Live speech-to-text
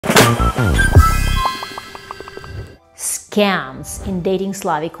Scams in dating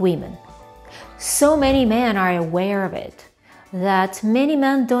Slavic women. So many men are aware of it that many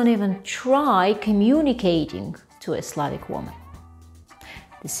men don't even try communicating to a Slavic woman.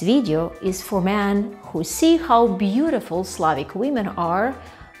 This video is for men who see how beautiful Slavic women are,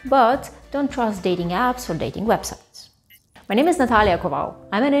 but don't trust dating apps or dating websites. My name is Natalie Koval.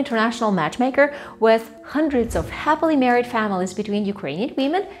 I'm an international matchmaker with hundreds of happily married families between Ukrainian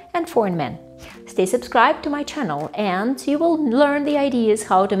women and foreign men. Stay subscribed to my channel and you will learn the ideas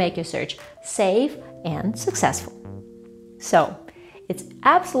how to make your search safe and successful. So, it's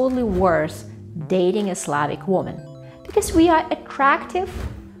absolutely worth dating a Slavic woman because we are attractive,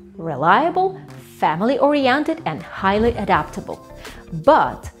 reliable, family-oriented and highly adaptable.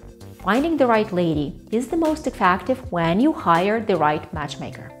 But finding the right lady is the most effective when you hire the right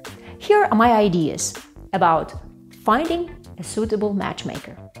matchmaker. Here are my ideas about finding a suitable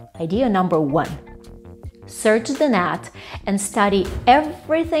matchmaker. Idea number 1. Search the net and study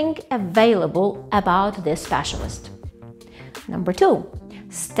everything available about this specialist. Number 2.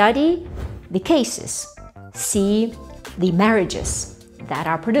 Study the cases. See the marriages that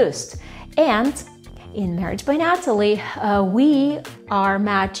are produced. And in Marriage by Natalie, we are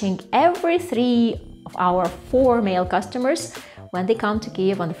matching every 3 of our 4 male customers when they come to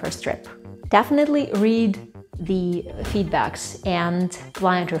Kyiv on the first trip. Definitely read the feedbacks and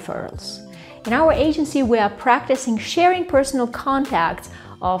client referrals. In our agency, we are practicing sharing personal contacts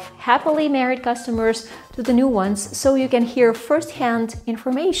of happily married customers to the new ones so you can hear firsthand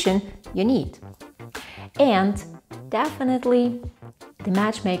information you need. And definitely, the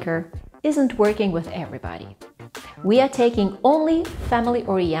matchmaker isn't working with everybody. We are taking only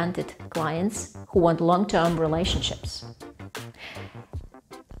family-oriented clients who want long-term relationships.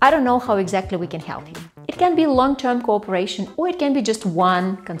 I don't know how exactly we can help you. It can be long-term cooperation or it can be just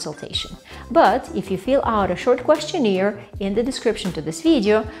one consultation. But if you fill out a short questionnaire in the description to this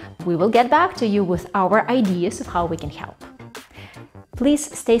video, we will get back to you with our ideas of how we can help.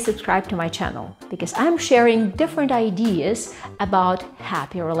 Please stay subscribed to my channel because I'm sharing different ideas about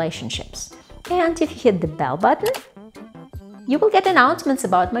happy relationships. And if you hit the bell button, you will get announcements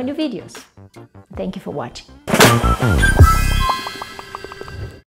about my new videos. Thank you for watching.